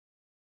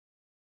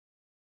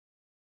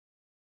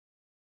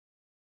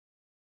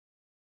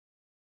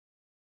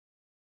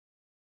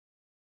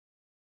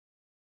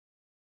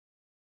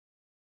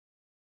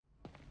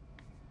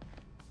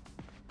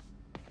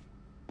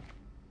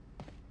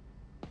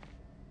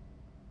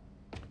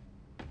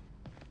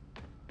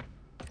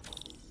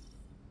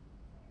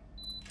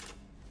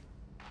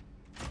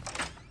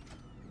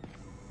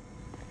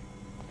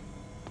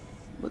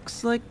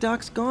Looks like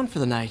Doc's gone for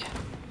the night.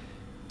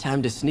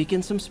 Time to sneak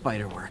in some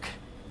spider work.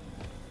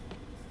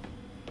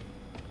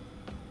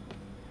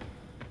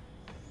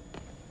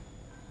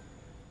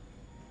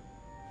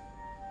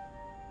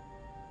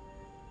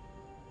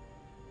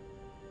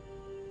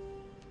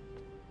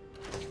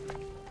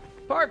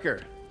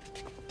 Parker!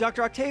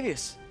 Dr.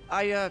 Octavius,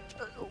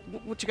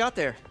 what you got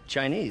there?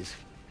 Chinese.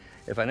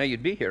 If I know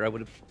you'd be here, I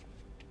would have...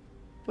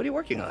 What are you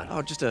working on?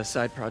 Oh, just a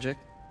side project.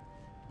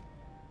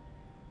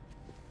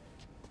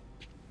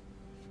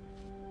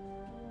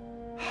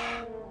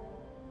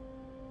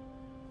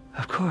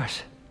 Of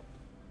course.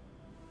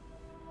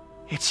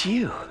 It's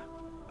you.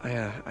 I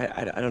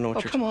don't know what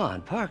Oh, you're... come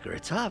on, Parker,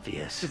 it's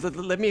obvious. Just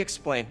let me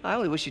explain. I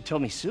only wish you'd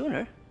told me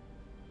sooner.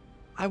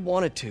 I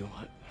wanted to,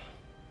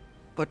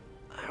 but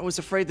I was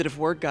afraid that if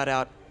word got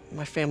out,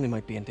 my family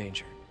might be in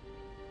danger.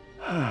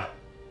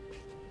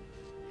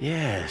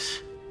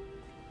 Yes.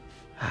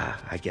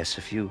 I guess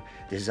if you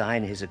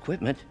design his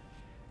equipment,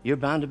 you're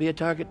bound to be a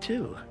target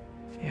too.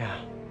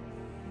 Yeah.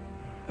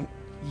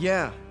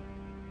 Yeah.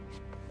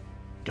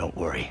 Don't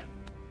worry.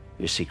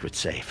 Your secret's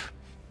safe.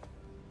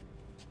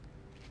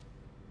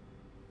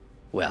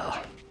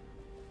 Well,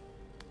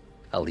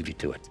 I'll leave you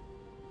to it.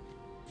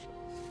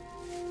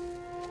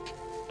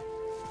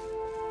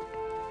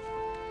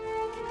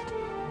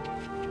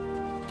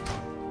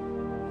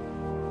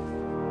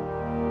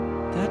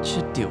 That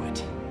should do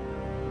it.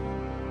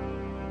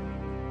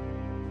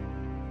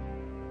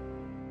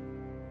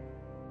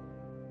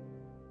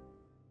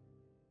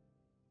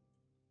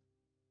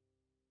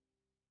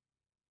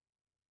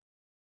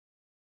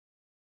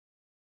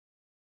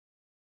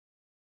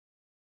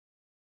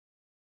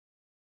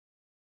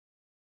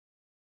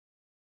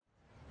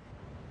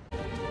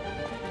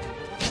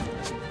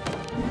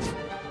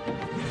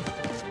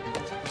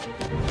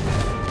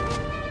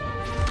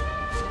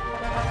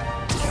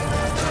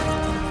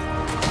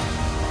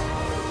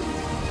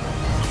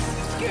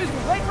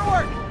 Late for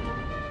work!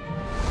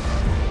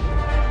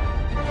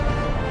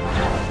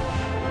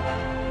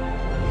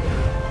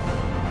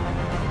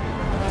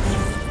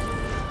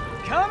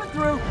 Coming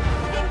through!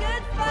 Looking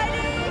good,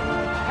 Spidey!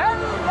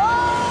 Hello,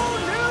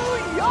 New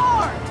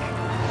York!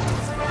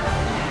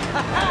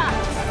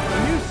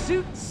 Ha-ha! New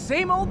suit,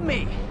 same old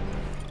me.